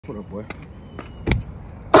What up, boy?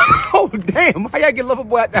 Oh, damn. How y'all get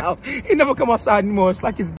Loverboy out the house? He never come outside anymore. It's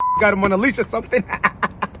like he's got him on a leash or something.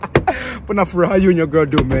 But not for real. How you and your girl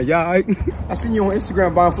doing, man? Y'all all right? I seen you on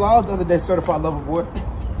Instagram buying flowers the other day, certified Loverboy.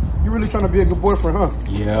 You really trying to be a good boyfriend, huh?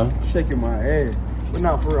 Yeah. Shaking my head. But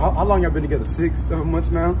not for real. How long y'all been together? 6, 7 months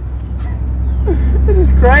now? This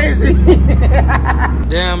is crazy.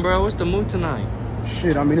 Damn, bro. What's the mood tonight?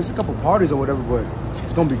 Shit, I mean, it's a couple parties or whatever, but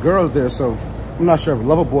it's gonna be girls there, so I'm not sure if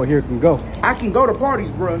Loverboy here can go. I can go to parties,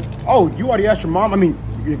 bro. Oh, you already asked your mom? I mean,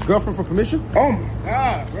 your girlfriend for permission? Oh my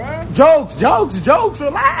God, bro. Jokes.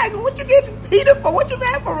 Relax. What you getting heated for? What you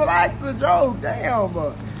mad for? Relax, a joke. Damn.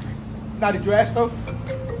 Now, did you ask her?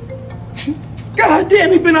 God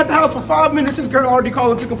damn, he been out the house for 5 minutes. His girl already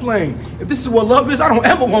calling to complain. If this is what love is, I don't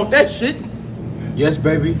ever want that shit. Yes,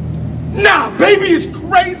 baby. Nah, baby is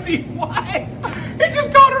crazy. What? He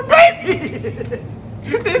just called her baby.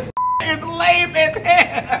 This is lame as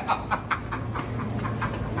hell.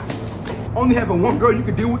 Only having one girl you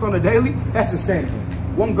can deal with on a daily, that's insanity.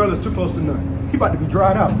 One girl is too close to none. He about to be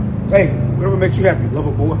dried out. Hey, whatever makes you happy,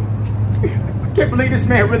 Loverboy. I can't believe this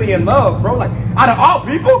man really in love, bro. Like, out of all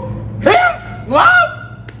people, him?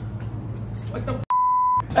 Love? What the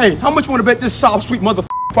Hey, how much you want to bet this soft, sweet motherfucker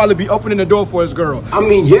probably be opening the door for his girl? I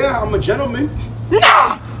mean, yeah, I'm a gentleman.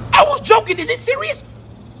 Nah! I was joking. Is it serious?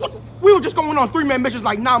 What? We were just going on 3-man missions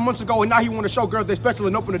like 9 months ago, and now he want to show girls they special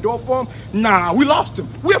and open the door for him? Nah, we lost him.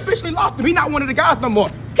 We officially lost him. He not one of the guys no more.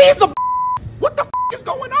 He's the What the is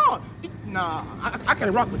going on? Nah, I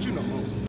can't rock with you no more.